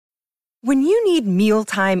When you need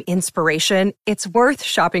mealtime inspiration, it's worth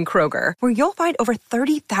shopping Kroger, where you'll find over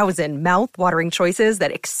 30,000 mouth-watering choices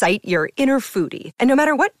that excite your inner foodie. And no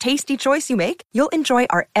matter what tasty choice you make, you'll enjoy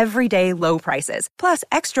our everyday low prices, plus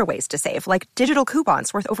extra ways to save, like digital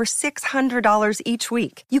coupons worth over $600 each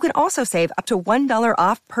week. You can also save up to $1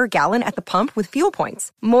 off per gallon at the pump with fuel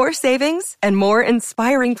points. More savings and more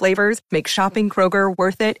inspiring flavors make shopping Kroger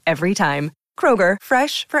worth it every time. Kroger,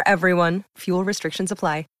 fresh for everyone. Fuel restrictions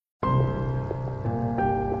apply.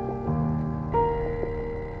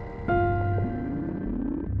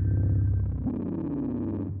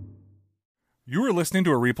 You are listening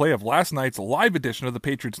to a replay of last night's live edition of the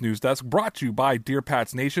Patriots News Desk, brought to you by Dear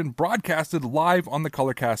Pats Nation, broadcasted live on the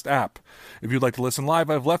Colorcast app. If you'd like to listen live,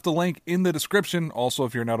 I've left a link in the description. Also,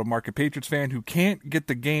 if you're an out-of-market Patriots fan who can't get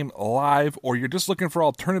the game live, or you're just looking for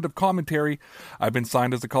alternative commentary, I've been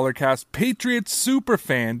signed as the Colorcast Patriots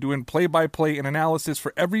superfan, doing play-by-play and analysis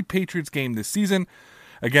for every Patriots game this season.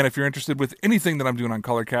 Again, if you're interested with anything that I'm doing on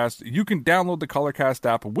Colorcast, you can download the Colorcast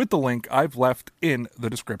app with the link I've left in the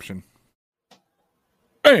description.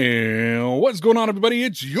 And what's going on, everybody?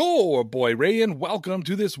 It's your boy Ray, and welcome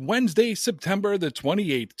to this Wednesday, September the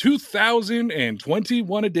 28th,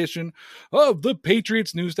 2021 edition of the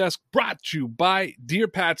Patriots News Desk, brought to you by Dear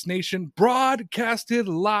Pats Nation, broadcasted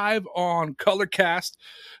live on Colorcast.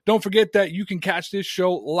 Don't forget that you can catch this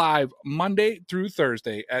show live Monday through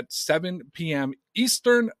Thursday at 7 p.m.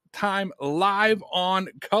 Eastern Time, live on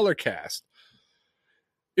Colorcast.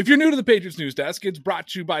 If you're new to the Patriots News Desk, it's brought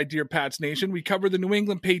to you by Dear Pats Nation. We cover the New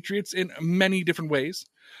England Patriots in many different ways.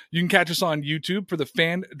 You can catch us on YouTube for the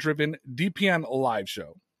fan-driven DPN live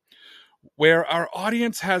show, where our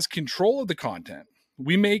audience has control of the content.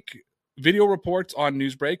 We make video reports on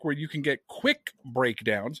Newsbreak, where you can get quick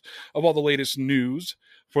breakdowns of all the latest news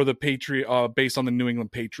for the based on the New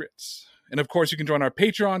England Patriots. And of course, you can join our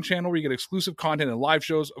Patreon channel where you get exclusive content and live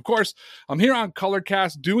shows. Of course, I'm here on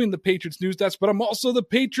Colorcast doing the Patriots News Desk, but I'm also the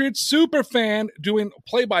Patriots super fan doing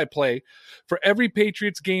play-by-play for every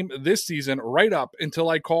Patriots game this season, right up until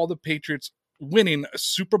I call the Patriots winning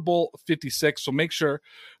Super Bowl 56. So make sure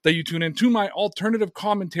that you tune in to my alternative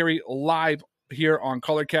commentary live here on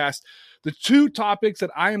Colorcast. The two topics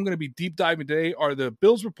that I am going to be deep diving today are the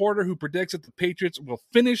Bills reporter who predicts that the Patriots will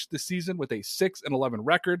finish the season with a 6-11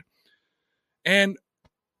 record. And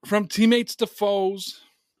from teammates to foes,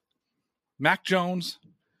 Mac Jones,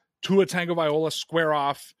 Tua Tagovailoa square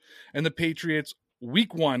off, and the Patriots'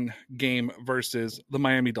 Week 1 game versus the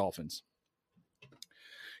Miami Dolphins.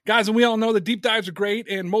 Guys, and we all know the deep dives are great,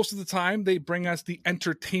 and most of the time they bring us the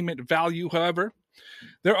entertainment value. However,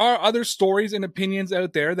 there are other stories and opinions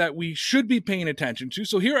out there that we should be paying attention to.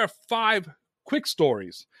 So here are 5 quick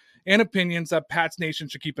stories and opinions that Pats Nation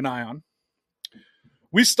should keep an eye on.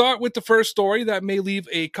 We start with the first story that may leave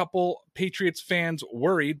a couple Patriots fans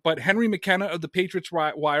worried, but Henry McKenna of the Patriots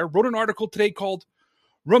Wire wrote an article today called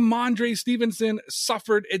Rhamondre Stevenson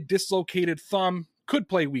Suffered a Dislocated Thumb, Could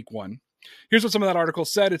Play Week 1. Here's what some of that article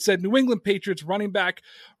said. It said, New England Patriots running back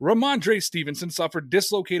Rhamondre Stevenson suffered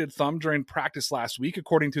dislocated thumb during practice last week,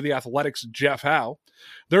 according to The Athletic's Jeff Howe.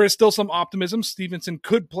 There is still some optimism Stevenson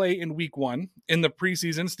could play in Week 1. In the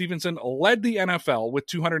preseason, Stevenson led the NFL with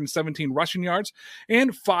 217 rushing yards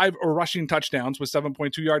and 5 rushing touchdowns with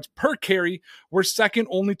 7.2 yards per carry, were second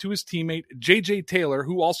only to his teammate J.J. Taylor,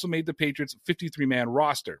 who also made the Patriots' 53-man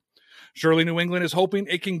roster. Surely New England is hoping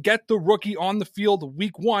it can get the rookie on the field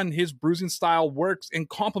Week 1. His bruising style works in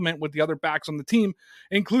complement with the other backs on the team,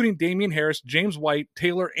 including Damian Harris, James White,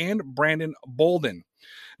 Taylor, and Brandon Bolden.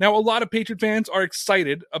 Now, a lot of Patriot fans are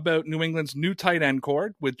excited about New England's new tight end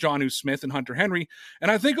core with Jonnu Smith and Hunter Henry, and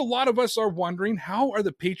I think a lot of us are wondering, how are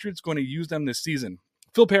the Patriots going to use them this season?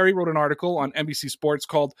 Phil Perry wrote an article on NBC Sports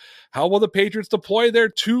called, How Will the Patriots Deploy Their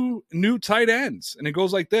 2 New Tight Ends? And it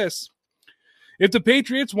goes like this. If the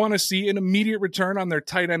Patriots want to see an immediate return on their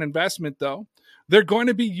tight end investment, though, they're going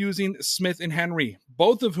to be using Smith and Henry,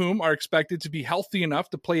 both of whom are expected to be healthy enough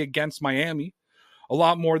to play against Miami a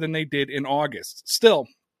lot more than they did in August. Still,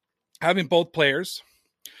 having both players,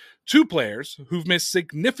 2 players who've missed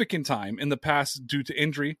significant time in the past due to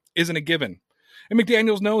injury, isn't a given. And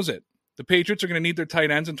McDaniels knows it. The Patriots are going to need their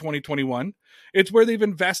tight ends in 2021. It's where they've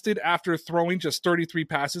invested after throwing just 33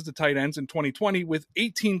 passes to tight ends in 2020 with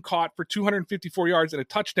 18 caught for 254 yards and a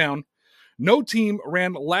touchdown. No team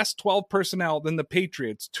ran less 12 personnel than the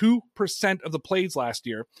Patriots, 2% of the plays last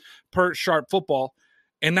year per Sharp Football.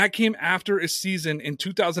 And that came after a season in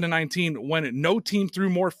 2019 when no team threw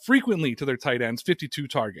more frequently to their tight ends, 52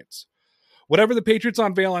 targets. Whatever the Patriots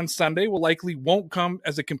unveil on Sunday won't come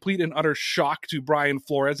as a complete and utter shock to Brian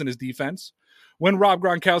Flores and his defense. When Rob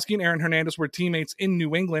Gronkowski and Aaron Hernandez were teammates in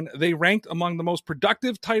New England, they ranked among the most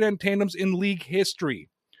productive tight end tandems in league history.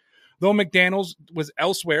 Though McDaniels was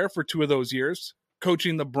elsewhere for 2 of those years,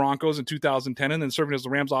 coaching the Broncos in 2010 and then serving as the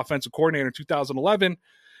Rams offensive coordinator in 2011,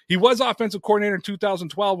 he was offensive coordinator in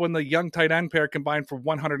 2012 when the young tight end pair combined for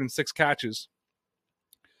 106 catches.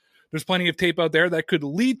 There's plenty of tape out there that could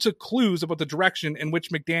lead to clues about the direction in which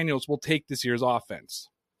McDaniels will take this year's offense.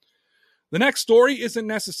 The next story isn't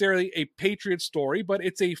necessarily a Patriots story, but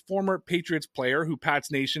it's a former Patriots player who Pats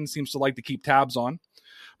Nation seems to like to keep tabs on.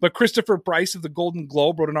 But Christopher Bryce of the Golden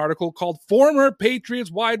Globe wrote an article called "Former Patriots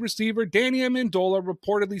Wide Receiver Danny Amendola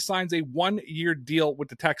Reportedly Signs a 1-Year Deal with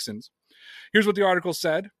the Texans." Here's what the article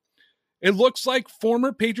said. "It looks like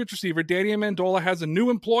former Patriots receiver Danny Amendola has a new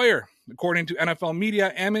employer. According to NFL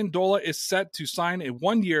media, Amendola is set to sign a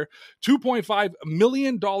 1-year, $2.5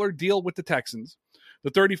 million deal with the Texans. The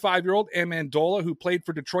 35-year-old Amendola, who played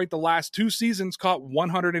for Detroit the last 2 seasons, caught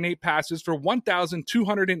 108 passes for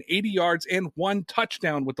 1,280 yards and 1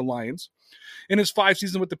 touchdown with the Lions. In his 5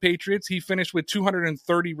 seasons with the Patriots, he finished with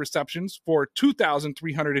 230 receptions for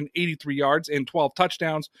 2,383 yards and 12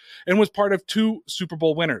 touchdowns and was part of 2 Super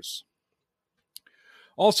Bowl winners.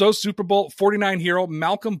 Also, Super Bowl 49 hero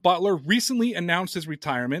Malcolm Butler recently announced his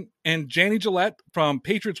retirement, and Janie Gillette from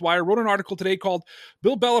Patriots Wire wrote an article today called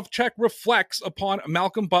 "Bill Belichick Reflects Upon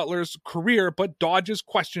Malcolm Butler's Career But Dodges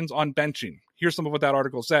Questions on Benching." Here's some of what that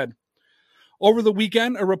article said. Over the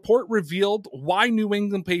weekend, a report revealed why New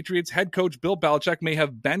England Patriots head coach Bill Belichick may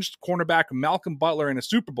have benched cornerback Malcolm Butler in a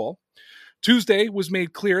Super Bowl. Tuesday was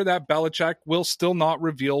made clear that Belichick will still not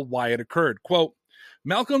reveal why it occurred. Quote,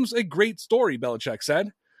 "Malcolm's a great story," Belichick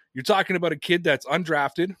said. "You're talking about a kid that's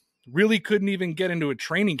undrafted, really couldn't even get into a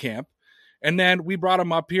training camp, and then we brought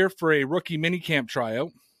him up here for a rookie minicamp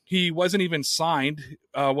tryout. He wasn't even signed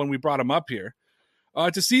when we brought him up here.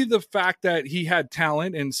 To see the fact that he had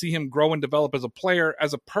talent and see him grow and develop as a player,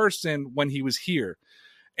 as a person when he was here,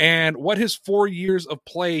 and what his 4 years of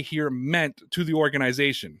play here meant to the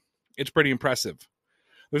organization. It's pretty impressive.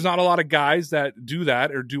 There's not a lot of guys that do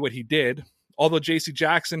that or do what he did, although J.C.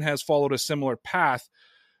 Jackson has followed a similar path.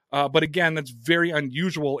 But again, that's very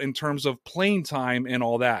unusual in terms of playing time and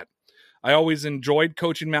all that. I always enjoyed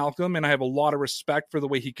coaching Malcolm, and I have a lot of respect for the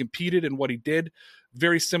way he competed and what he did.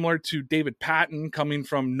 Very similar to David Patton coming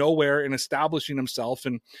from nowhere and establishing himself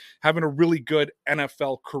and having a really good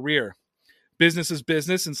NFL career. Business is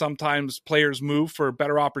business, and sometimes players move for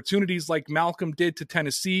better opportunities like Malcolm did to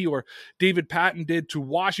Tennessee or David Patton did to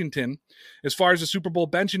Washington. As far as the Super Bowl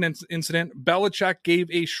benching incident, Belichick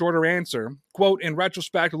gave a shorter answer. Quote, "In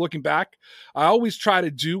retrospect, looking back, I always try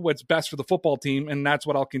to do what's best for the football team, and that's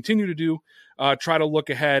what I'll continue to do. Try to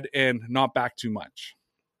look ahead and not back too much."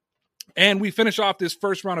 And we finish off this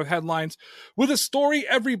first round of headlines with a story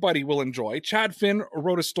everybody will enjoy. Chad Finn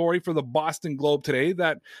wrote a story for the Boston Globe today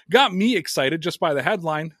that got me excited just by the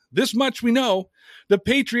headline. This much we know, the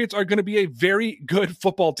Patriots are going to be a very good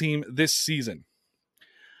football team this season.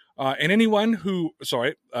 And anyone who,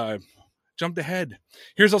 jumped ahead.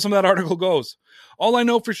 Here's how some of that article goes. "All I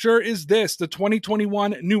know for sure is this: the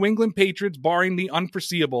 2021 New England Patriots, barring the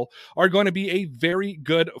unforeseeable, are going to be a very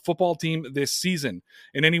good football team this season.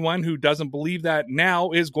 And anyone who doesn't believe that now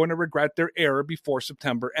is going to regret their error before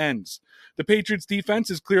September ends. The Patriots defense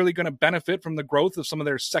is clearly going to benefit from the growth of some of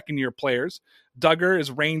their second-year players. Duggar is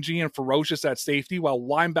rangy and ferocious at safety, while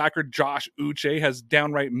linebacker Josh Uche has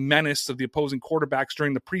downright menace of the opposing quarterbacks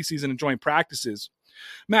during the preseason and joint practices.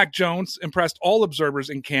 Mac Jones impressed all observers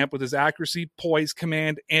in camp with his accuracy, poise,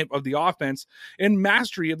 command of the offense, and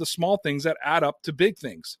mastery of the small things that add up to big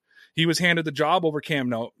things. He was handed the job over Cam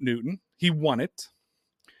Newton. He won it.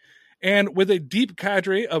 And with a deep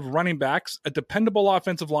cadre of running backs, a dependable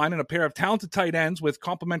offensive line, and a pair of talented tight ends with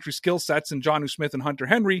complementary skill sets in Jonnu Smith and Hunter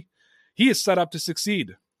Henry, he is set up to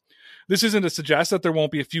succeed. This isn't to suggest that there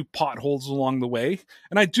won't be a few potholes along the way,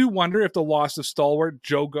 and I do wonder if the loss of stalwart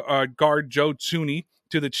guard Joe Thuney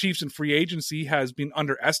to the Chiefs in free agency has been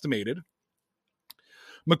underestimated.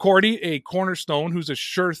 McCourty, a cornerstone who's a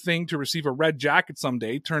sure thing to receive a red jacket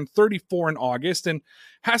someday, turned 34 in August and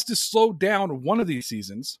has to slow down one of these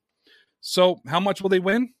seasons. So how much will they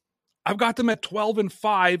win? I've got them at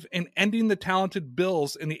 12-5 and ending the talented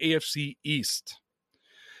Bills in the AFC East.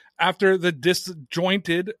 After the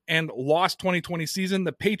disjointed and lost 2020 season,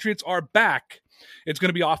 the Patriots are back. It's going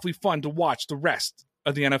to be awfully fun to watch the rest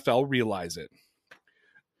of the NFL realize it.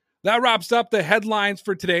 That wraps up the headlines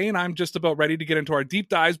for today, and I'm just about ready to get into our deep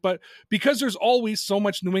dives. But because there's always so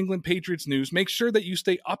much New England Patriots news, make sure that you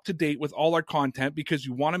stay up to date with all our content because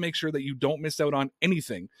you want to make sure that you don't miss out on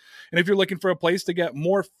anything. And if you're looking for a place to get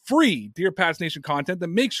more free Dear Pats Nation content,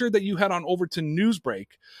 then make sure that you head on over to Newsbreak.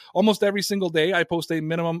 Almost every single day, I post a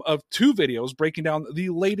minimum of 2 videos breaking down the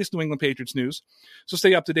latest New England Patriots news. So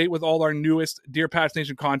stay up to date with all our newest Dear Pats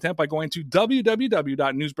Nation content by going to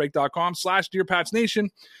www.newsbreak.com/DearPatsNation.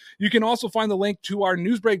 You can also find the link to our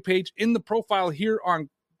Newsbreak page in the profile here on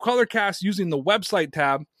Colorcast using the website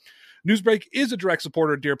tab. Newsbreak is a direct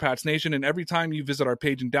supporter of Dear Pats Nation, and every time you visit our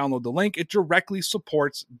page and download the link, it directly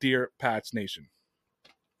supports Dear Pats Nation.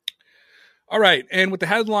 All right, and with the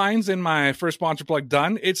headlines and my first sponsor plug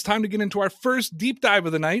done, it's time to get into our first deep dive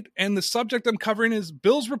of the night, and the subject I'm covering is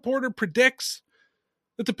Bills reporter predicts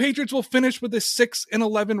that the Patriots will finish with a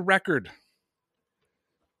 6-11 record.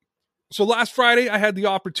 So last Friday, I had the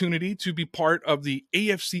opportunity to be part of the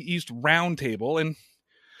AFC East Roundtable, and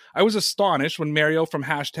I was astonished when Mario from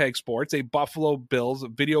 #Sports, a Buffalo Bills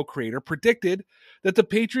video creator, predicted that the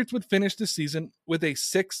Patriots would finish the season with a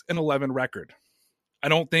 6-11 record. I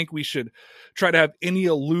don't think we should try to have any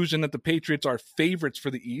illusion that the Patriots are favorites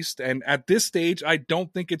for the East, and at this stage, I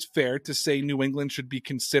don't think it's fair to say New England should be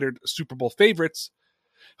considered Super Bowl favorites.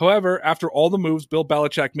 However, after all the moves Bill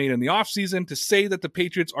Belichick made in the offseason, to say that the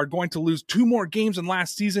Patriots are going to lose 2 more games than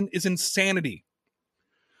last season is insanity.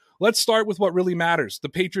 Let's start with what really matters, the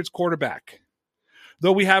Patriots quarterback.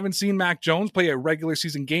 Though we haven't seen Mac Jones play a regular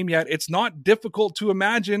season game yet, it's not difficult to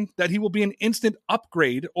imagine that he will be an instant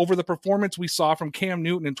upgrade over the performance we saw from Cam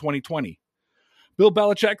Newton in 2020. Bill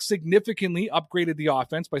Belichick significantly upgraded the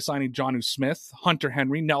offense by signing Jonnu Smith, Hunter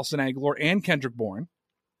Henry, Nelson Agholor, and Kendrick Bourne.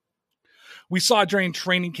 We saw during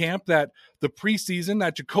training camp that the preseason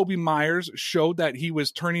that Jacoby Myers showed that he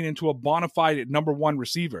was turning into a bona fide number 1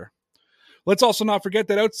 receiver. Let's also not forget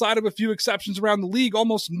that outside of a few exceptions around the league,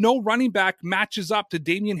 almost no running back matches up to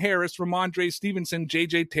Damian Harris, Ramondre Stevenson,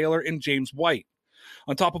 J.J. Taylor, and James White.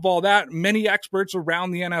 On top of all that, many experts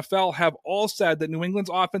around the NFL have all said that New England's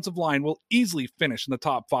offensive line will easily finish in the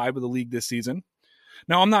top 5 of the league this season.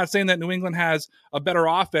 Now, I'm not saying that New England has a better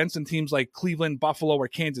offense than teams like Cleveland, Buffalo, or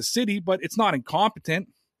Kansas City, but it's not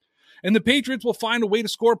incompetent. And the Patriots will find a way to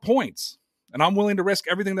score points. And I'm willing to risk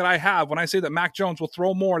everything that I have when I say that Mac Jones will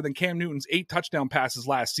throw more than Cam Newton's 8 touchdown passes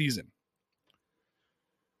last season.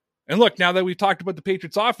 And look, now that we've talked about the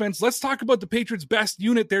Patriots offense, let's talk about the Patriots' best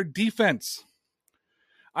unit, their defense.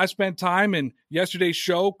 I spent time in yesterday's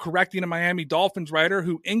show correcting a Miami Dolphins writer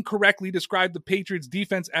who incorrectly described the Patriots'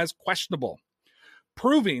 defense as questionable,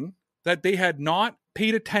 proving that they had not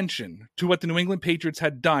paid attention to what the New England Patriots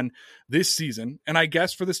had done this season. And I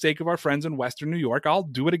guess for the sake of our friends in Western New York, I'll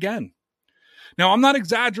do it again. Now, I'm not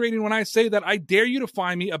exaggerating when I say that I dare you to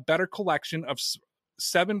find me a better collection of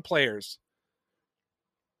 7 players,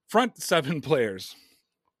 front 7 players,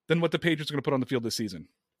 than what the Patriots are going to put on the field this season.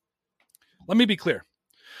 Let me be clear.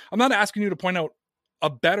 I'm not asking you to point out a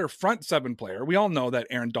better front 7 player. We all know that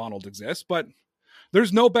Aaron Donald exists, but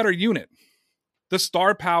there's no better unit. The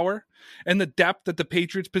star power and the depth that the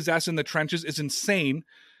Patriots possess in the trenches is insane,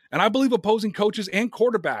 and I believe opposing coaches and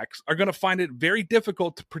quarterbacks are going to find it very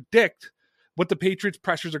difficult to predict what the Patriots'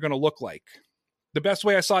 pressures are going to look like. The best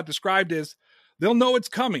way I saw it described is they'll know it's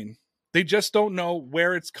coming. They just don't know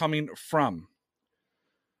where it's coming from.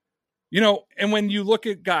 You know, and when you look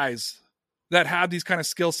at guys that have these kind of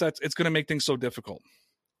skill sets, it's going to make things so difficult.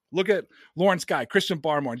 Look at Lawrence Guy, Christian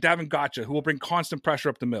Barmore, and Davin Gotcha, who will bring constant pressure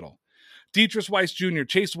up the middle. Deatrice Weiss Jr.,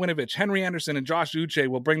 Chase Winovich, Henry Anderson, and Josh Uche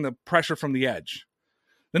will bring the pressure from the edge.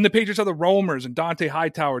 Then the Patriots have the Roamers and Dante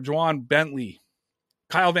Hightower, Juwan Bentley,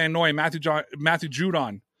 Kyle Van Noy, Matthew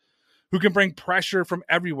Judon, who can bring pressure from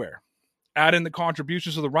everywhere. Add in the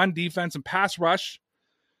contributions of the run defense and pass rush,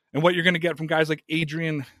 and what you're going to get from guys like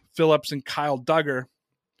Adrian Phillips and Kyle Duggar.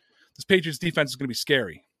 This Patriots defense is going to be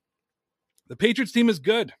scary. The Patriots team is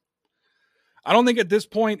good. I don't think at this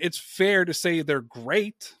point it's fair to say they're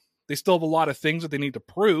great. They still have a lot of things that they need to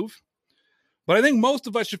prove. But I think most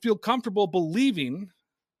of us should feel comfortable believing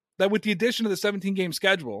that with the addition of the 17-game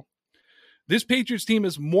schedule, this Patriots team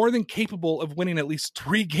is more than capable of winning at least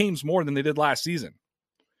 3 games more than they did last season.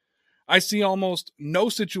 I see almost no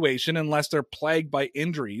situation, unless they're plagued by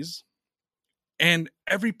injuries, and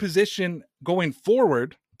every position going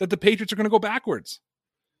forward, that the Patriots are going to go backwards.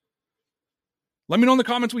 Let me know in the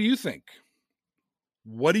comments what you think.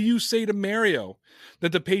 What do you say to Mario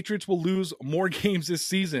that the Patriots will lose more games this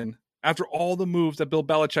season after all the moves that Bill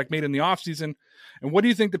Belichick made in the offseason? And what do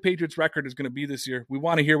you think the Patriots record is going to be this year? We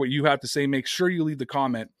want to hear what you have to say. Make sure you leave the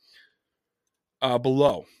comment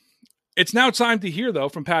below. It's now time to hear, though,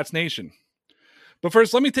 from Pats Nation. But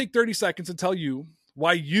first, let me take 30 seconds to tell you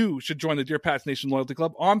why you should join the Dear Pats Nation Loyalty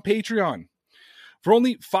Club on Patreon. For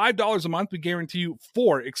only $5 a month, we guarantee you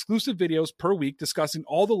 4 exclusive videos per week discussing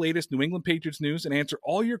all the latest New England Patriots news and answer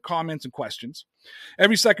all your comments and questions.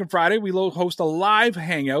 Every second Friday, we host a live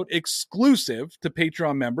hangout exclusive to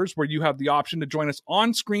Patreon members where you have the option to join us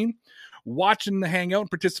on screen, watching the hangout,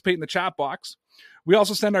 and participate in the chat box. We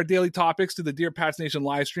also send our daily topics to the Dear Pats Nation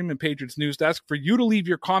live stream and Patriots News Desk for you to leave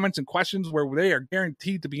your comments and questions where they are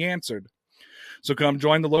guaranteed to be answered. So come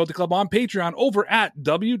join the Loyalty Club on Patreon over at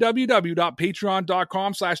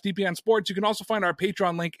www.patreon.com/DPN Sports. You can also find our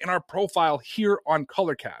Patreon link in our profile here on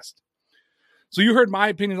Colorcast. So you heard my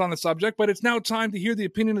opinions on the subject, but it's now time to hear the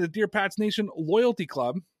opinion of the Dear Pats Nation Loyalty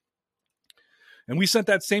Club. And we sent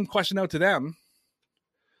that same question out to them.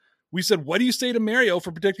 We said, what do you say to Mario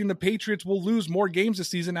for predicting the Patriots will lose more games this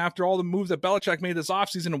season after all the moves that Belichick made this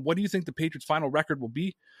offseason? And what do you think the Patriots' final record will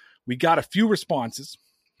be? We got a few responses.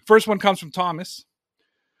 First one comes from Thomas.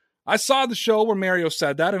 I saw the show where Mario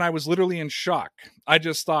said that, and I was literally in shock. I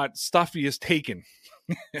just thought Stuffy is taken.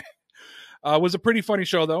 It was a pretty funny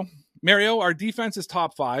show, though. Mario, our defense is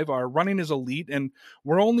top 5. Our running is elite, and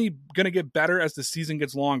we're only going to get better as the season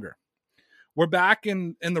gets longer. We're back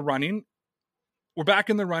in the running. We're back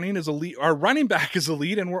in the running as elite. Our running back is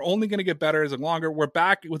elite, and we're only going to get better as it longer. We're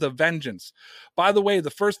back with a vengeance. By the way, the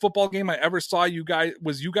first football game I ever saw you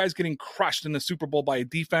guys getting crushed in the Super Bowl by a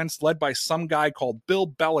defense led by some guy called Bill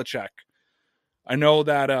Belichick. I know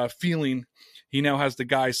that feeling. He now has the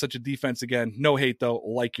guy such a defense again. No hate though.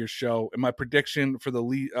 Like your show. And my prediction for at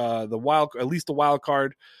least the wild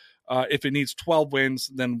card, if it needs 12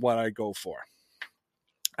 wins, then what I go for.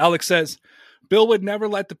 Alex says, Bill would never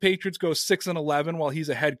let the Patriots go 6-11 while he's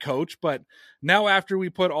a head coach, but now after we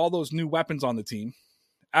put all those new weapons on the team,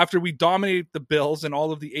 after we dominate the Bills and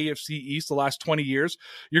all of the AFC East the last 20 years,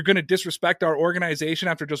 you're going to disrespect our organization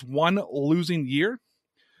after just one losing year?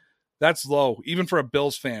 That's low, even for a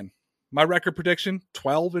Bills fan. My record prediction,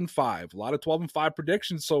 12-5. A lot of 12-5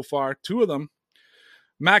 predictions so far, 2 of them.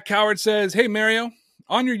 Matt Coward says, hey, Mario,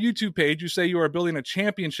 on your YouTube page, you say you are building a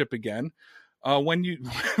championship again. When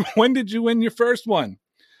did you win your first one?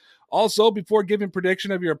 Also, before giving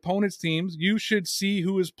prediction of your opponent's teams, you should see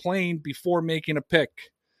who is playing before making a pick.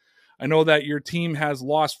 I know that your team has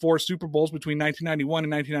lost 4 Super Bowls between 1991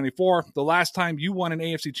 and 1994. The last time you won an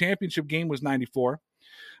AFC championship game was 94.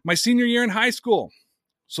 My senior year in high school.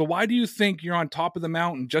 So why do you think you're on top of the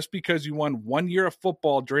mountain just because you won 1 year of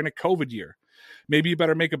football during a COVID year? Maybe you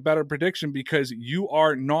better make a better prediction because you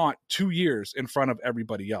are not 2 years in front of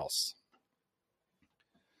everybody else.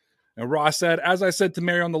 And Ross said, as I said to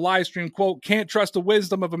Mary on the live stream, quote, can't trust the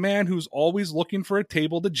wisdom of a man who's always looking for a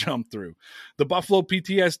table to jump through. The Buffalo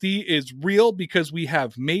PTSD is real because we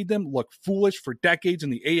have made them look foolish for decades in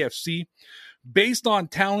the AFC. Based on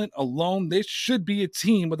talent alone, this should be a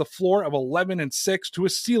team with a floor of 11-6 to a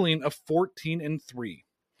ceiling of 14-3.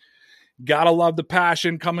 Gotta love the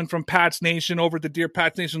passion coming from Pats Nation over at the Dear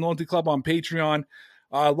Pats Nation Loyalty Club on Patreon.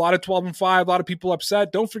 A lot of 12-5, a lot of people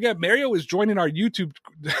upset. Don't forget, Mario is joining our YouTube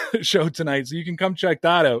show tonight, so you can come check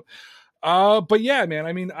that out. But yeah, man,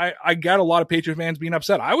 I mean, I got a lot of Patriot fans being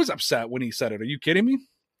upset. I was upset when he said it. Are you kidding me?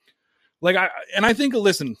 I think,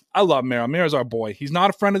 listen, I love Mario. Mario's our boy. He's not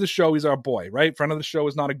a friend of the show. He's our boy, right? Friend of the show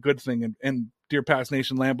is not a good thing in Dear Pats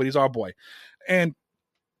Nation land, but he's our boy. And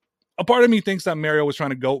a part of me thinks that Mario was trying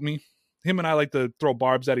to goat me. Him and I like to throw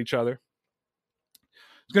barbs at each other.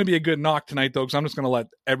 It's going to be a good knock tonight, though, because I'm just going to let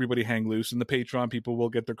everybody hang loose. And the Patreon people will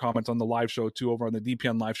get their comments on the live show, too, over on the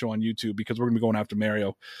DPN live show on YouTube, because we're going to be going after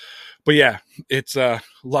Mario. But yeah, it's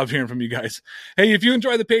love hearing from you guys. Hey, if you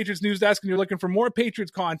enjoy the Patriots News Desk and you're looking for more Patriots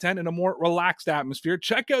content in a more relaxed atmosphere,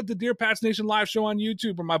 check out the Dear Pats Nation live show on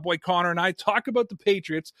YouTube, where my boy Connor and I talk about the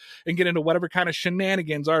Patriots and get into whatever kind of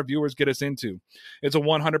shenanigans our viewers get us into. It's a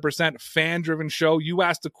 100% fan-driven show. You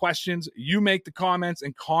ask the questions, you make the comments,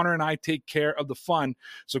 and Connor and I take care of the fun.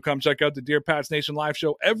 So come check out the Dear Pats Nation live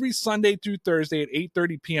show every Sunday through Thursday at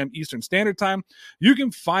 8:30 p.m. Eastern Standard Time. You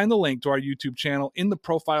can find the link to our YouTube channel in the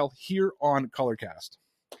profile here on Colorcast.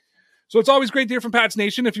 So it's always great to hear from Pats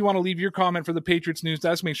Nation. If you want to leave your comment for the Patriots News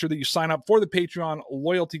Desk, make sure that you sign up for the Patreon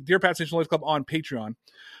loyalty, Dear Pats Nation Loyalty Club on Patreon.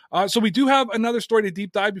 So we do have another story to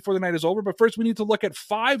deep dive before the night is over, but first we need to look at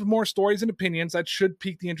 5 more stories and opinions that should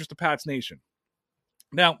pique the interest of Pats Nation.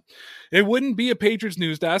 Now, it wouldn't be a Patriots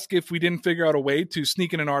News Desk if we didn't figure out a way to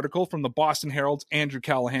sneak in an article from the Boston Herald's Andrew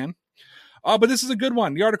Callahan. But this is a good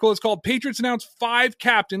one. The article is called Patriots Announced 5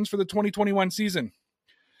 Captains for the 2021 Season.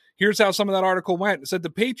 Here's how some of that article went. It said the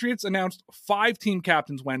Patriots announced 5 team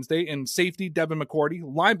captains Wednesday in safety Devin McCourty,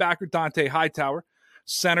 linebacker Dante Hightower,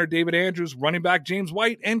 center David Andrews, running back James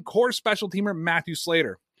White, and core special teamer Matthew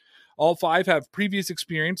Slater. All 5 have previous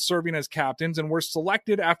experience serving as captains and were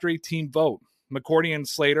selected after a team vote. McCourty and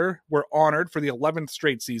Slater were honored for the 11th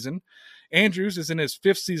straight season. Andrews is in his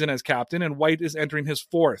 5th season as captain, and White is entering his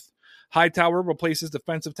 4th. Hightower replaces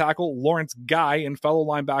defensive tackle Lawrence Guy and fellow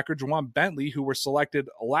linebacker Juwan Bentley, who were selected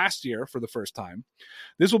last year for the first time.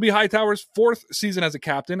 This will be Hightower's 4th season as a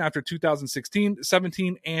captain after 2016,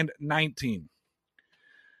 17, and 19.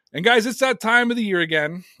 And guys, it's that time of the year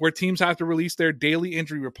again where teams have to release their daily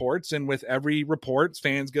injury reports. And with every report,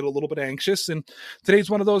 fans get a little bit anxious. And today's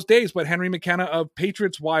one of those days. But Henry McKenna of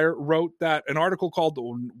Patriots Wire wrote that an article called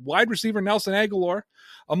Wide Receiver Nelson Agholor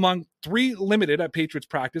among 3 limited at Patriots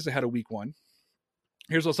practice ahead of week 1.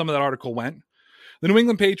 Here's how some of that article went. The New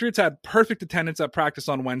England Patriots had perfect attendance at practice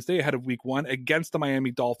on Wednesday ahead of week 1 against the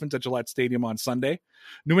Miami Dolphins at Gillette Stadium on Sunday.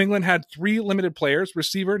 New England had 3 limited players: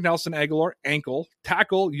 receiver Nelson Agholor, ankle;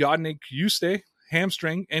 tackle Yodny Cajuste,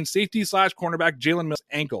 hamstring; and safety/cornerback Jalen Mills,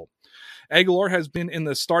 ankle. Agholor has been in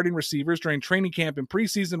the starting receivers during training camp and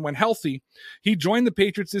preseason when healthy. He joined the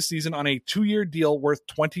Patriots this season on a 2-year deal worth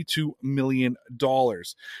 $22 million.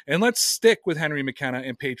 And let's stick with Henry McKenna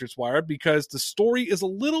and Patriots Wire because the story is a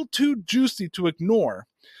little too juicy to ignore.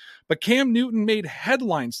 But Cam Newton made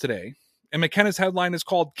headlines today, and McKenna's headline is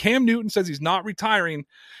called "Cam Newton Says He's Not Retiring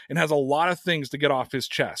and Has a Lot of Things to Get Off His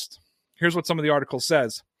Chest." Here's what some of the article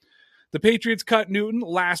says. The Patriots cut Newton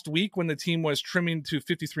last week when the team was trimming to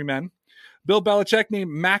 53 men. Bill Belichick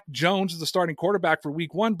named Mac Jones as the starting quarterback for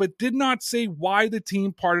week 1, but did not say why the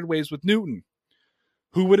team parted ways with Newton,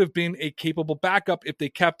 who would have been a capable backup if they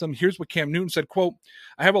kept him. Here's what Cam Newton said, quote,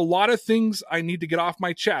 "I have a lot of things I need to get off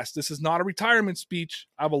my chest. This is not a retirement speech.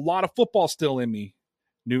 I have a lot of football still in me,"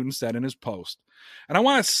 Newton said in his post. And I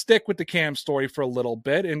want to stick with the Cam story for a little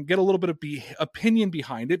bit and get a little bit of opinion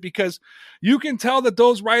behind it, because you can tell that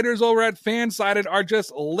those writers over at Fansided are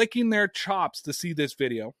just licking their chops to see this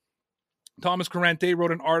video. Thomas Corrente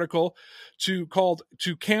wrote an article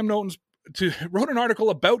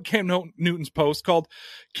about Cam Newton's post called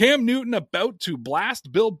 "Cam Newton About to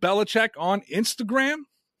Blast Bill Belichick on Instagram."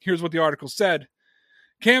 Here's what the article said.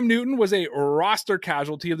 Cam Newton was a roster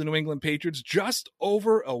casualty of the New England Patriots just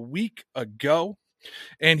over a week ago,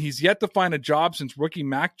 and he's yet to find a job since rookie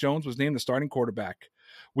Mac Jones was named the starting quarterback.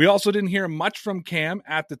 We also didn't hear much from Cam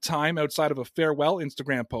at the time outside of a farewell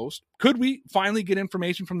Instagram post. Could we finally get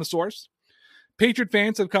information from the source? Patriot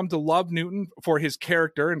fans have come to love Newton for his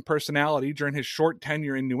character and personality during his short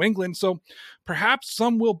tenure in New England, so perhaps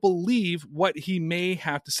some will believe what he may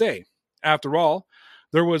have to say. After all,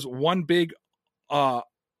 there was one big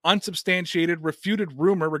unsubstantiated, refuted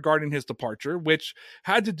rumor regarding his departure, which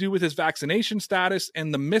had to do with his vaccination status,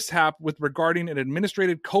 and the mishap with regarding an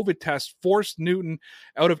administrative COVID test forced Newton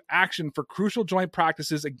out of action for crucial joint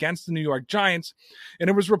practices against the New York Giants, and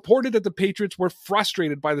it was reported that the Patriots were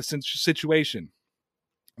frustrated by the situation.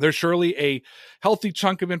 There's surely a healthy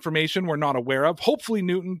chunk of information we're not aware of. Hopefully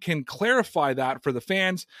Newton can clarify that for the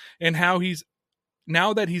fans and how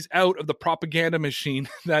now that he's out of the propaganda machine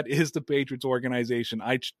that is the Patriots organization.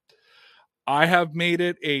 I have made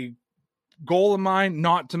it a goal of mine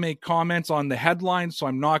not to make comments on the headlines, so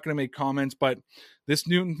I'm not going to make comments, but this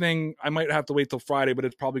Newton thing, I might have to wait till Friday, but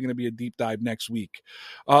it's probably going to be a deep dive next week.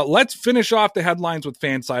 Let's finish off the headlines with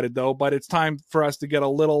Fansided, though, but it's time for us to get a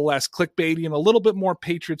little less clickbaity and a little bit more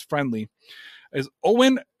Patriots friendly. As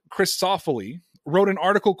Owen Crisafulli wrote an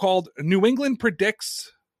article called New England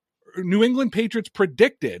Patriots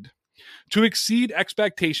predicted to exceed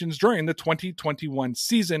expectations during the 2021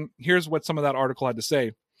 season. Here's what some of that article had to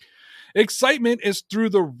say. Excitement is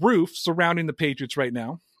through the roof surrounding the Patriots right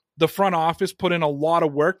now. The front office put in a lot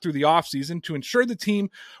of work through the offseason to ensure the team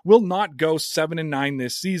will not go 7-9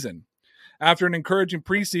 this season. After an encouraging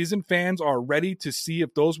preseason, fans are ready to see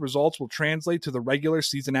if those results will translate to the regular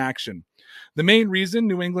season action. The main reason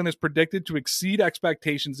New England is predicted to exceed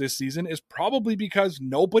expectations this season is probably because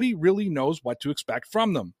nobody really knows what to expect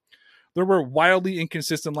from them. They were wildly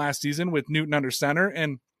inconsistent last season with Newton under center,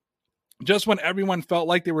 and just when everyone felt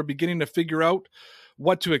like they were beginning to figure out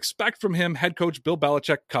what to expect from him, head coach Bill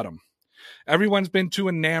Belichick cut him. Everyone's been too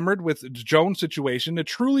enamored with the Jones situation to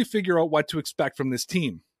truly figure out what to expect from this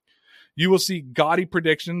team. You will see gaudy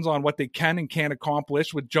predictions on what they can and can't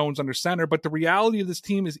accomplish with Jones under center, but the reality of this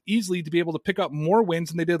team is easily to be able to pick up more wins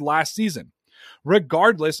than they did last season,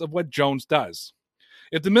 regardless of what Jones does.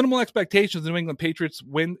 If the minimal expectations of the New England Patriots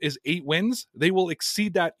win is 8 wins, they will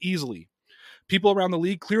exceed that easily. People around the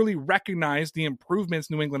league clearly recognize the improvements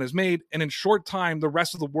New England has made, and in short time, the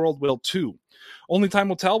rest of the world will too. Only time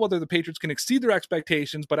will tell whether the Patriots can exceed their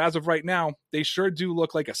expectations, but as of right now, they sure do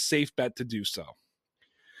look like a safe bet to do so.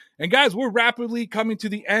 And guys, we're rapidly coming to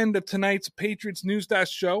the end of tonight's Patriots News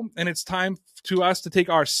Desk show, and it's time to us to take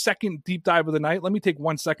our second deep dive of the night. Let me take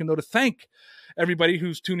 1 second, though, to thank everybody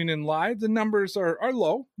who's tuning in live. The numbers are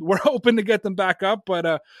low. We're hoping to get them back up,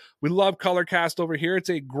 but we love Colorcast over here.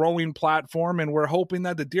 It's a growing platform, and we're hoping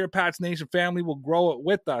that the Dear Pats Nation family will grow it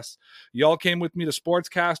with us. Y'all came with me to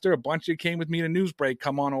Sportscaster. A bunch of you came with me to Newsbreak.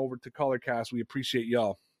 Come on over to Colorcast. We appreciate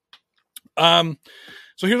y'all.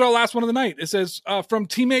 So here's our last one of the night. It says, from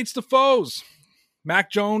teammates to foes, Mac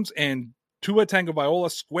Jones and Tua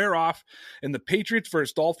Tagovailoa square off in the Patriots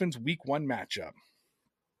versus Dolphins Week 1 matchup.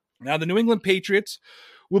 Now, the New England Patriots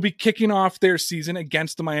will be kicking off their season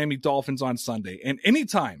against the Miami Dolphins on Sunday. And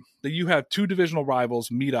anytime that you have two divisional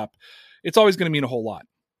rivals meet up, it's always going to mean a whole lot.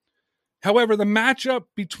 However, the matchup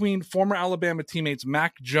between former Alabama teammates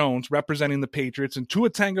Mac Jones representing the Patriots and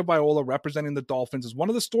Tua Tagovailoa representing the Dolphins is one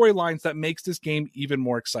of the storylines that makes this game even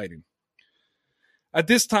more exciting. At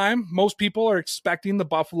this time, most people are expecting the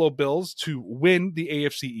Buffalo Bills to win the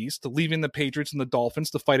AFC East, leaving the Patriots and the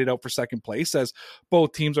Dolphins to fight it out for second place, as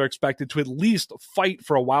both teams are expected to at least fight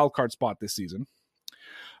for a wild card spot this season.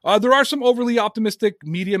 There are some overly optimistic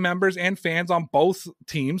media members and fans on both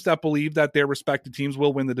teams that believe that their respective teams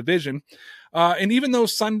will win the division. And even though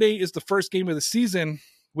Sunday is the first game of the season,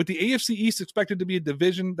 with the AFC East expected to be a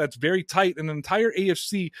division that's very tight and an entire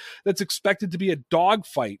AFC that's expected to be a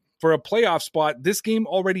dogfight for a playoff spot, this game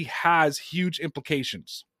already has huge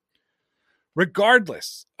implications.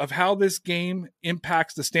 Regardless of how this game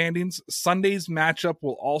impacts the standings, Sunday's matchup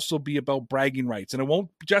will also be about bragging rights. And it won't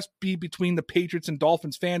just be between the Patriots and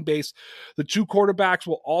Dolphins fan base. The two quarterbacks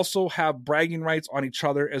will also have bragging rights on each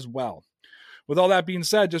other as well. With all that being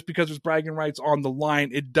said, just because there's bragging rights on the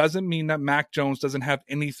line, it doesn't mean that Mac Jones doesn't have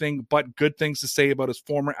anything but good things to say about his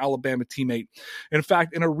former Alabama teammate. In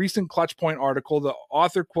fact, in a recent Clutch Point article, the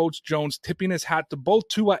author quotes Jones tipping his hat to both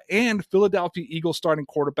Tua and Philadelphia Eagles starting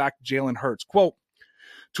quarterback Jalen Hurts. Quote,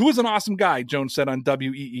 "Tua's an awesome guy," Jones said on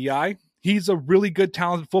WEEI. "He's a really good,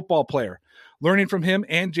 talented football player. Learning from him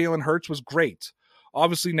and Jalen Hurts was great.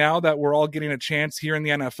 Obviously, now that we're all getting a chance here in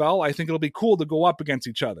the NFL, I think it'll be cool to go up against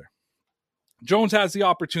each other." Jones has the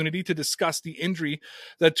opportunity to discuss the injury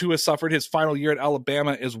that Tua suffered his final year at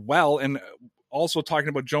Alabama as well, and also talking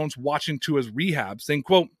about Jones watching Tua's rehab, saying,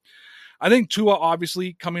 quote, "I think Tua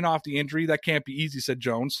obviously coming off the injury, that can't be easy," said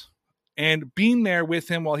Jones. And being there with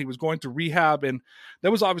him while he was going through rehab, and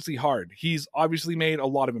that was obviously hard. He's obviously made a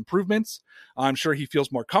lot of improvements. I'm sure he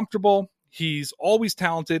feels more comfortable. He's always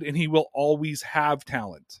talented, and he will always have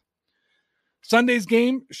talent. Sunday's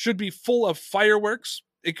game should be full of fireworks.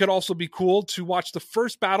 It could also be cool to watch the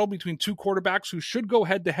first battle between two quarterbacks who should go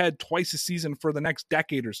head-to-head twice a season for the next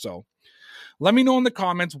decade or so. Let me know in the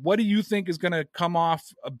comments, what do you think is going to come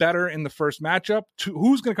off better in the first matchup?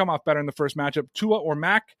 Who's going to come off better in the first matchup, Tua or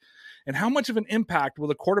Mac? And how much of an impact will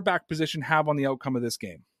the quarterback position have on the outcome of this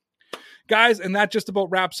game? Guys, and that just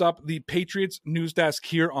about wraps up the Patriots News Desk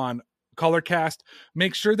here on Colorcast.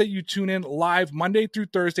 Make sure that you tune in live Monday through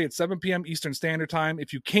Thursday at 7 p.m. Eastern Standard Time.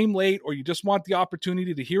 If you came late or you just want the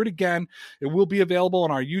opportunity to hear it again, it will be available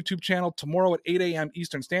on our YouTube channel tomorrow at 8 a.m.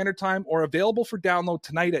 Eastern Standard Time, or available for download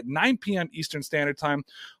tonight at 9 p.m. Eastern Standard Time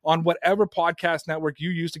on whatever podcast network you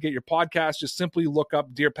use to get your podcast. Just simply look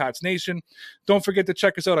up Dear Pats Nation. Don't forget to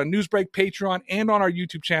check us out on Newsbreak, Patreon, and on our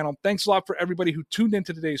YouTube channel. Thanks a lot for everybody who tuned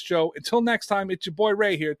into today's show. Until next time, it's your boy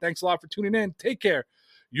Ray here. Thanks a lot for tuning in. Take care.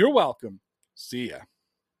 You're welcome. See ya.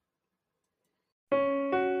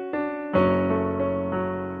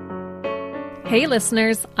 Hey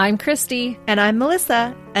listeners, I'm Christy. And I'm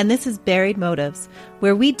Melissa, and this is Buried Motives,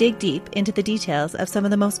 where we dig deep into the details of some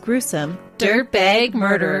of the most gruesome dirtbag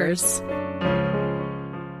murderers.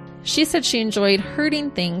 She said she enjoyed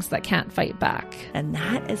hurting things that can't fight back. And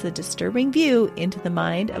that is a disturbing view into the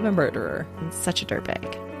mind of a murderer. And such a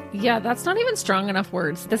dirtbag. Yeah, that's not even strong enough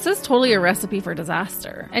words. This is totally a recipe for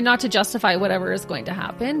disaster. And not to justify whatever is going to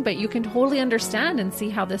happen, but you can totally understand and see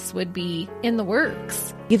how this would be in the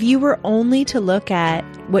works. If you were only to look at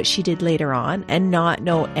what she did later on and not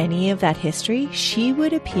know any of that history, she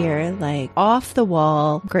would appear like off the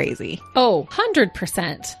wall crazy. Oh,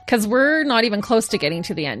 100%. Because we're not even close to getting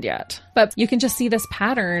to the end yet. But you can just see this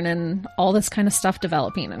pattern and all this kind of stuff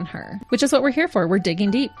developing in her, which is what we're here for. We're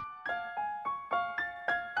digging deep.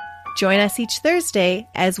 Join us each Thursday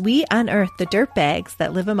as we unearth the dirtbags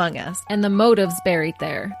that live among us and the motives buried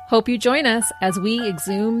there. Hope you join us as we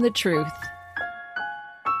exhume the truth.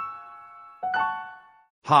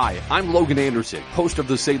 Hi, I'm Logan Anderson, host of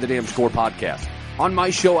the Say the Damn Score podcast. On my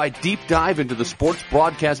show, I deep dive into the sports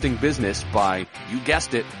broadcasting business by, you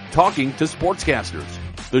guessed it, talking to sportscasters.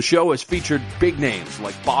 The show has featured big names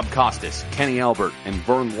like Bob Costas, Kenny Albert, and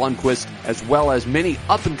Vern Lundquist, as well as many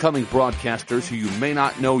up-and-coming broadcasters who you may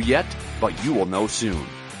not know yet, but you will know soon.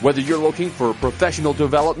 Whether you're looking for professional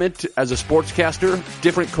development as a sportscaster,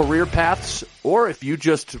 different career paths, or if you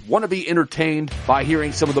just want to be entertained by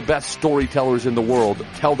hearing some of the best storytellers in the world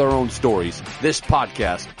tell their own stories, this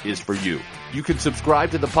podcast is for you. You can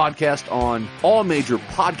subscribe to the podcast on all major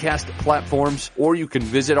podcast platforms, or you can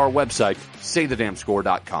visit our website,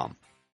 saythedamnscore.com.